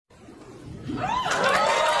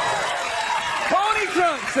Toni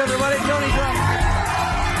Trucks, everybody, Toni Trucks.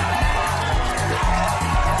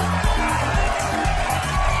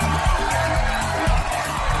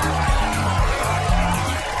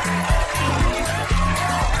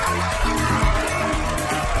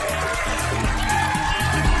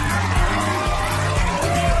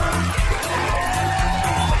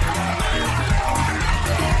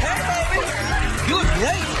 You look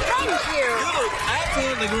great. Thank you. You look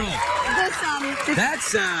absolutely great.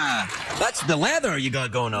 That's the leather you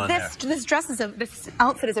got going on there. This dress is this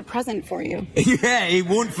outfit is a present for you. Yeah, it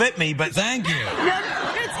won't fit me, but thank you. No,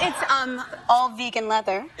 it's all vegan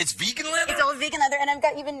leather. It's vegan leather? It's all vegan leather, and I've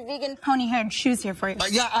got even vegan pony-haired shoes here for you.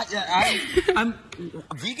 I'm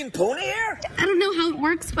vegan pony hair? I don't know how it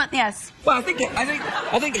works, but yes. Well, I think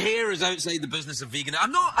hair is outside the business of vegan. I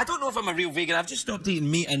don't know if I'm a real vegan. I've just stopped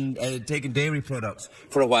eating meat and taking dairy products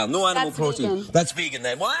for a while. No animal protein. Vegan. That's vegan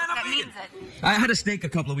then. Well, I'm That vegan. means it. I had a steak a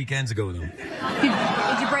couple of weekends ago, though. Did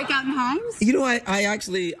you break out in hives? You know,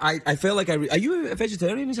 I felt like are you a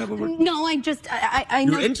vegetarian? Is that what we're... No, I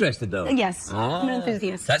know. You're interested, though? Yes, I'm an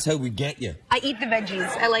enthusiast. That's how we get you. I eat the veggies.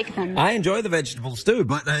 I like them. I enjoy the vegetables too,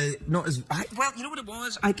 but not as... well, you know what it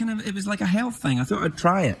was? It was like a health thing. I thought I'd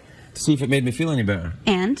try it to see if it made me feel any better.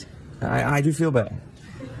 And? I do feel better.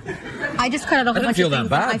 I just cut out a whole bunch of things. I didn't feel that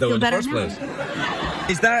bad, though, in the first now. place.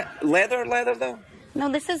 Is that leather, though? No,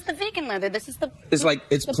 this is the vegan leather. This is the... It's like,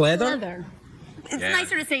 it's the pleather? It's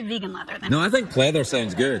nicer to say vegan leather than... No, I think pleather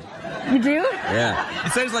sounds good. You do? Yeah.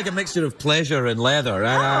 It sounds like a mixture of pleasure and leather.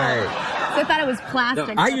 Right? So I thought it was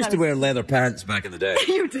plastic. No, I used to wear leather pants back in the day.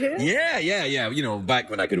 You did? Yeah. You know, back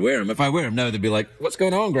when I could wear them. If I wear them now, they'd be like, what's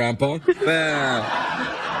going on, Grandpa?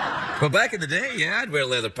 But back in the day, yeah, I'd wear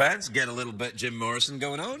leather pants, get a little bit Jim Morrison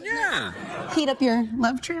going on, yeah. Heat up your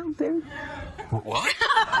love trail, too. What?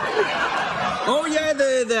 Oh, yeah,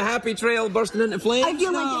 the happy trail bursting into flames? I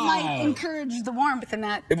feel like it might encourage the warmth in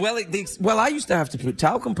that. Well, I used to have to put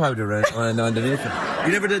talcum powder underneath it.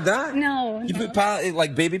 You never did that? No. You put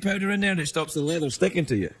like baby powder in there and it stops the leather sticking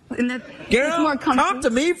to you. And Girl, it's more come to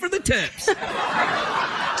me for the tips. That's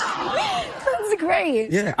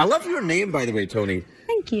great. Yeah, I love your name, by the way, Toni.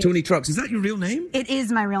 Thank you. Toni Trucks. Is that your real name? It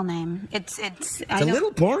is my real name. It's a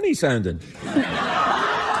little porny sounding.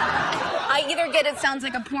 I either get it sounds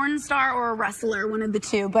like a porn star or a wrestler, one of the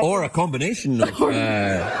two. But or a combination of... or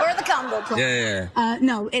the combo plan. Yeah.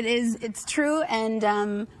 No, it's true,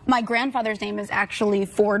 and my grandfather's name is actually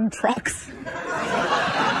Ford Trucks.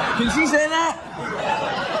 Can she say that?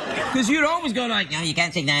 Because you're always going like, no, you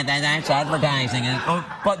can't say that, that's advertising.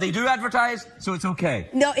 But they do advertise, so it's okay.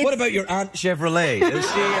 No, what about your Aunt Chevrolet? Is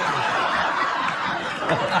she...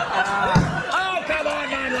 Oh, come on,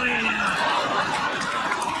 Madeleine!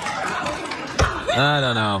 I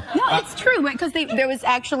don't know. No, it's true, because he was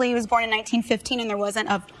born in 1915, and there wasn't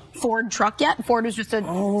a Ford truck yet. Ford was just a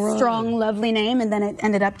strong, lovely name, and then it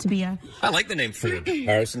ended up to be a... I like the name Ford.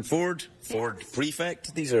 Harrison Ford, Ford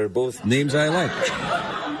Prefect. These are both names I like.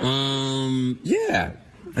 Yeah.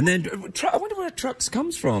 And then, I wonder where Trucks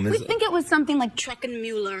comes from. We think it was something like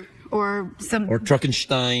Truckenmuller or some... Or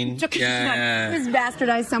Truckenstein. Yeah. It was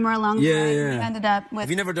bastardized somewhere along the line. Yeah. We ended up with... Have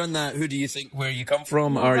you never done that? Who do you think where you come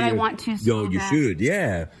from? No, but I want to so you bad. should,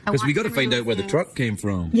 yeah. Because we got to find out where the truck came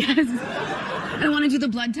from. Yes. I want to do the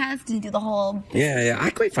blood test and do the whole... Yeah. I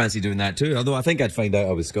quite fancy doing that too, although I think I'd find out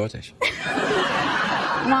I was Scottish.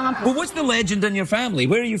 Well, what's the legend in your family?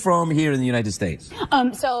 Where are you from here in the United States?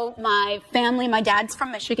 So my family, my dad's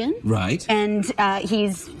from Michigan. Right. And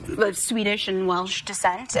he's of Swedish and Welsh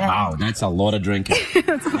descent. Wow, that's a lot of drinking.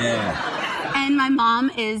 Yeah. And my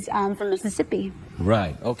mom is from Mississippi.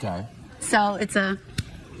 Right, okay. So it's a...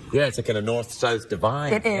 Yeah, it's a kind of north-south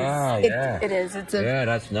divide. It is. Yeah. It is. It's a... Yeah,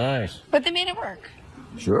 that's nice. But they made it work.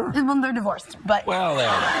 Sure. Well, they're divorced, but... Well,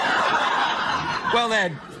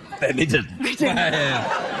 then they didn't.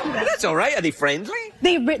 That's all right. Are they friendly?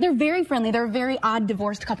 They're very friendly. They're a very odd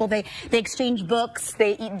divorced couple. They exchange books.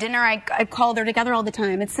 They eat dinner. I call. They're together all the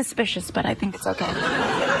time. It's suspicious, but I think it's okay.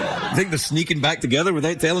 You think they're sneaking back together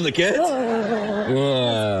without telling the kids?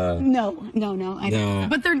 No.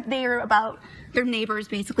 But they're neighbors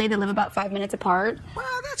basically. They live about 5 minutes apart. Well,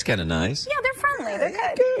 that's kind of nice. Yeah, they're friendly. They're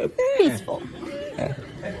good. Yeah. Peaceful. Yeah.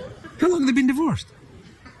 How long have they been divorced?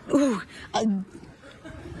 Ooh,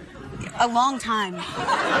 a long time.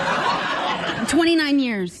 29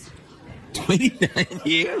 years. 29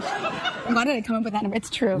 years? Why did I come up with that number? It's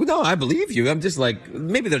true. Well, no, I believe you. I'm just like,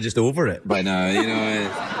 maybe they're just over it by now, you know.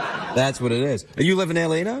 That's what it is. You live in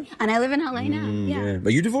LA now? And I live in LA now, yeah. Are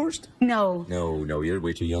you divorced? No. No, you're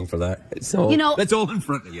way too young for that. It's all, that's all in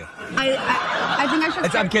front of you. I think I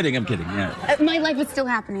should... I'm kidding, yeah. My life is still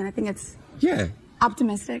happening. I think it's... Yeah.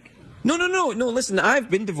 Optimistic. No. Listen, I've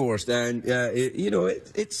been divorced, and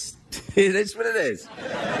it's it is what it is.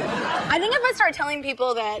 I think if I start telling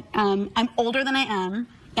people that I'm older than I am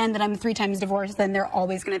and that I'm 3 times divorced, then they're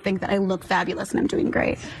always going to think that I look fabulous and I'm doing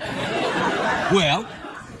great. Well,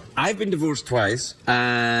 I've been divorced twice,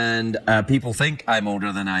 and people think I'm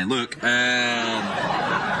older than I look, and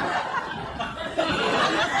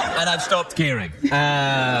I've stopped caring.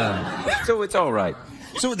 So it's all right.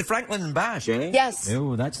 So the Franklin and Bash, eh? Yes.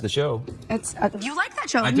 Oh, that's the show. It's you like that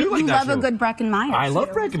show? I do like that show. You love a good Breckin-Meyer. I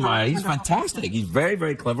love Breckin-Meyer. He's fantastic. He's very,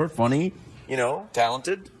 very clever, funny,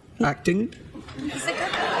 talented, acting. Is it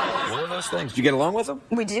good? One of those things. Do you get along with him?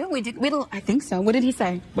 We do. I think so. What did he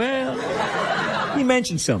say? Well, he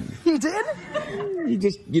mentioned something. He did? He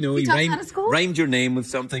just, he rhymed your name with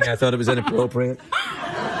something. I thought it was inappropriate.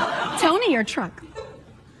 Toni or Truck?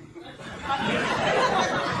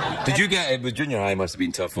 Did you get it? Junior high must have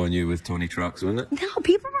been tough on you with Toni Trucks, wasn't it? No,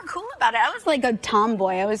 people were cool about it. I was like a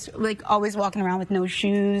tomboy. I was like always walking around with no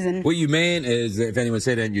shoes and. What you meant is if anyone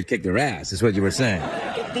said that, you'd kick their ass. Is what you were saying.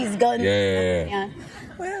 Get these guns. Yeah.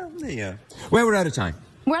 Well, yeah. Well, we're out of time.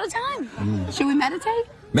 We're out of time. Should we meditate?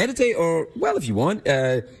 Meditate, or well, if you want.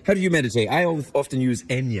 How do you meditate? I often use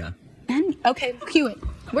Enya. Okay, cue it.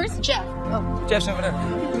 Where's Jeff? Oh, Jeff's over there.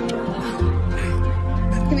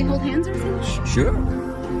 Can we hold hands or something? Sure.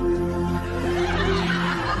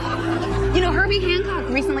 Herbie Hancock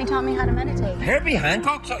recently taught me how to meditate. Herbie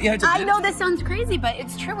Hancock taught you how to meditate? I know this sounds crazy, but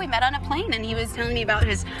it's true. We met on a plane, and he was telling me about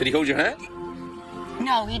his... Did he hold your hand?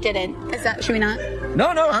 No, he didn't. Should we not? No,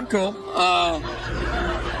 I'm cool.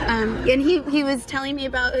 And he was telling me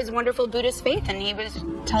about his wonderful Buddhist faith, and he was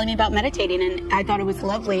telling me about meditating, and I thought it was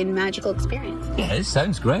lovely and magical experience. Yeah, it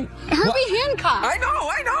sounds great. Herbie Hancock. I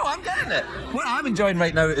know, I'm getting it. What I'm enjoying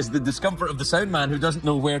right now is the discomfort of the sound man who doesn't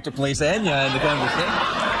know where to place Enya in the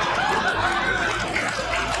conversation.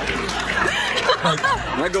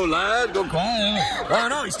 I go loud, go quiet. Oh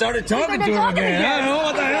no, he started talking to him again. I don't know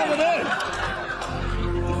what the hell it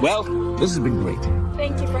is. Well, this has been great.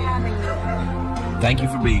 Thank you for having me. Thank you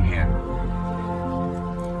for being here.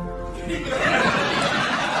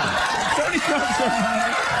 Toni Trucks.